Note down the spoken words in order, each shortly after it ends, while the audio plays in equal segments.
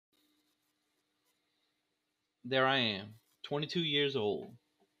There I am, 22 years old,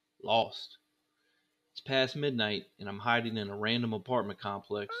 lost. It's past midnight, and I'm hiding in a random apartment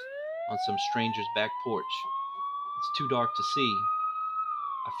complex on some stranger's back porch. It's too dark to see.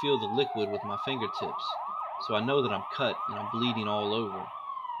 I feel the liquid with my fingertips, so I know that I'm cut and I'm bleeding all over.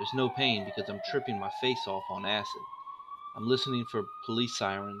 There's no pain because I'm tripping my face off on acid. I'm listening for police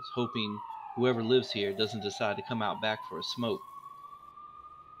sirens, hoping whoever lives here doesn't decide to come out back for a smoke.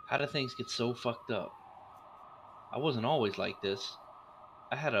 How do things get so fucked up? I wasn't always like this.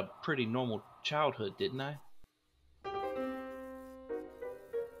 I had a pretty normal childhood, didn't I?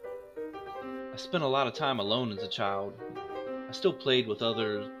 I spent a lot of time alone as a child. I still played with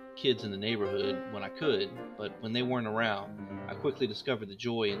other kids in the neighborhood when I could, but when they weren't around, I quickly discovered the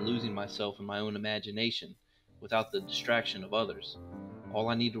joy in losing myself in my own imagination without the distraction of others. All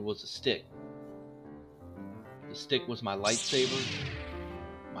I needed was a stick. The stick was my lightsaber,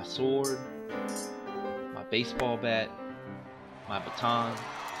 my sword, my baseball bat, my baton,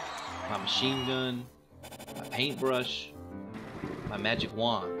 my machine gun, my paintbrush, my magic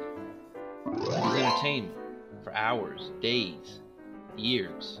wand. It was entertainment for hours, days,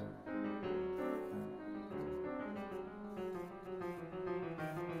 years.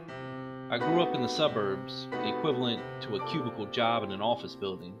 I grew up in the suburbs, the equivalent to a cubicle job in an office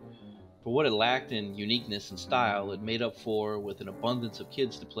building. For what it lacked in uniqueness and style, it made up for with an abundance of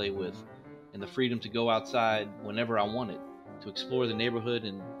kids to play with and the freedom to go outside whenever I wanted, to explore the neighborhood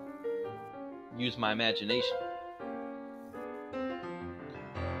and use my imagination.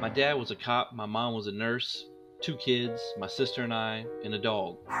 My dad was a cop, my mom was a nurse, two kids, my sister and I, and a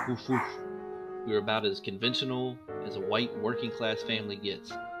dog. Woof woof. We were about as conventional as a white working class family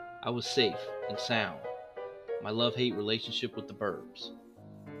gets. I was safe and sound. My love-hate relationship with the burbs.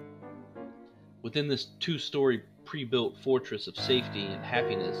 Within this two-story pre-built fortress of safety and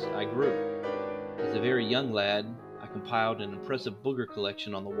happiness, I grew. As a very young lad, I compiled an impressive booger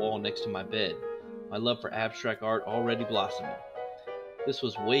collection on the wall next to my bed, my love for abstract art already blossoming. This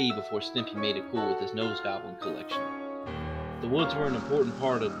was way before Stimpy made it cool with his nose goblin collection. The woods were an important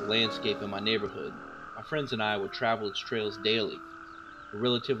part of the landscape in my neighborhood. My friends and I would travel its trails daily, a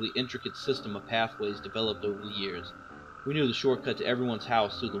relatively intricate system of pathways developed over the years. We knew the shortcut to everyone's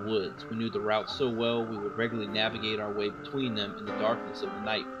house through the woods. We knew the route so well we would regularly navigate our way between them in the darkness of the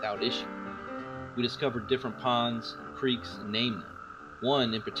night without issue. We discovered different ponds and creeks and named them.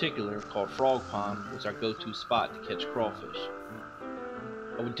 One in particular, called Frog Pond, was our go-to spot to catch crawfish.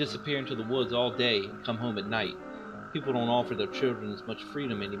 I would disappear into the woods all day and come home at night. People don't offer their children as much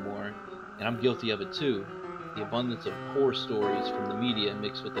freedom anymore, and I'm guilty of it too. The abundance of horror stories from the media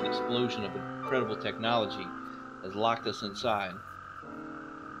mixed with an explosion of incredible technology has locked us inside.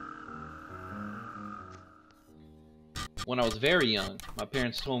 When I was very young, my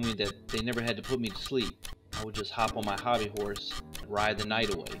parents told me that they never had to put me to sleep. I would just hop on my hobby horse and ride the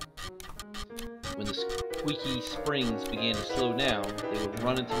night away. When the squeaky springs began to slow down, they would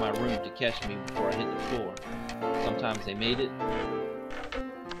run into my room to catch me before I hit the floor. Sometimes they made it,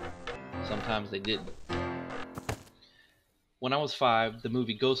 sometimes they didn't. When I was 5, the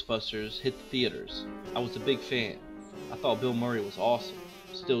movie Ghostbusters hit the theaters. I was a big fan. I thought Bill Murray was awesome.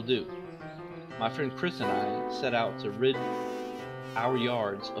 Still do. My friend Chris and I set out to rid our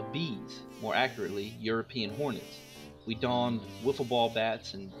yards of bees, more accurately, European hornets. We donned wiffle ball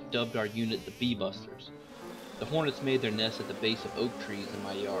bats and dubbed our unit the Bee Busters. The hornets made their nests at the base of oak trees in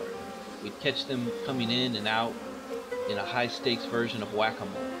my yard. We'd catch them coming in and out in a high-stakes version of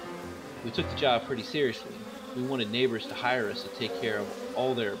whack-a-mole. We took the job pretty seriously. We wanted neighbors to hire us to take care of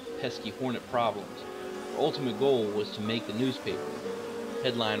all their pesky hornet problems. Our ultimate goal was to make the newspaper.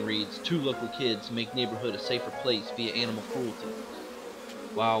 Headline reads, "Two local kids make neighborhood a safer place via animal cruelty."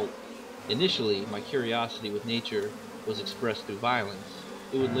 While initially my curiosity with nature was expressed through violence,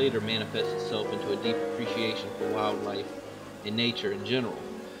 it would later manifest itself into a deep appreciation for wildlife and nature in general.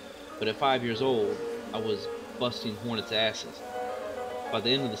 But at 5 years old, I was busting hornets' asses. By the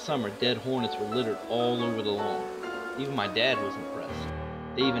end of the summer, dead hornets were littered all over the lawn. Even my dad was impressed.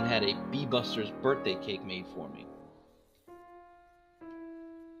 They even had a Bee Buster's birthday cake made for me.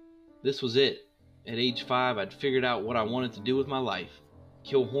 This was it. At age 5, I'd figured out what I wanted to do with my life.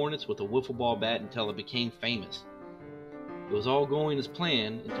 Kill hornets with a wiffle ball bat until I became famous. It was all going as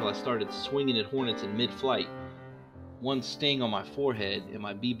planned until I started swinging at hornets in mid-flight. One sting on my forehead and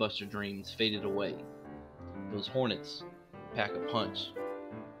my Bee Buster dreams faded away. Those hornets pack a punch.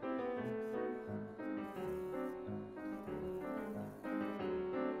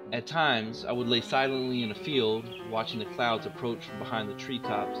 At times, I would lay silently in a field, watching the clouds approach from behind the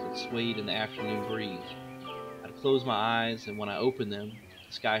treetops that swayed in the afternoon breeze. I'd close my eyes, and when I opened them,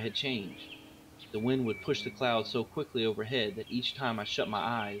 the sky had changed. The wind would push the clouds so quickly overhead that each time I shut my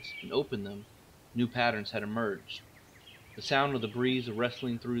eyes and opened them, new patterns had emerged. The sound of the breeze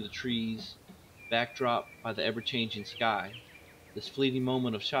wrestling through the trees, backdropped by the ever-changing sky, this fleeting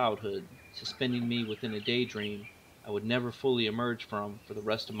moment of childhood, suspending me within a daydream I would never fully emerge from for the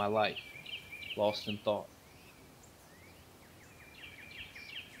rest of my life, lost in thought.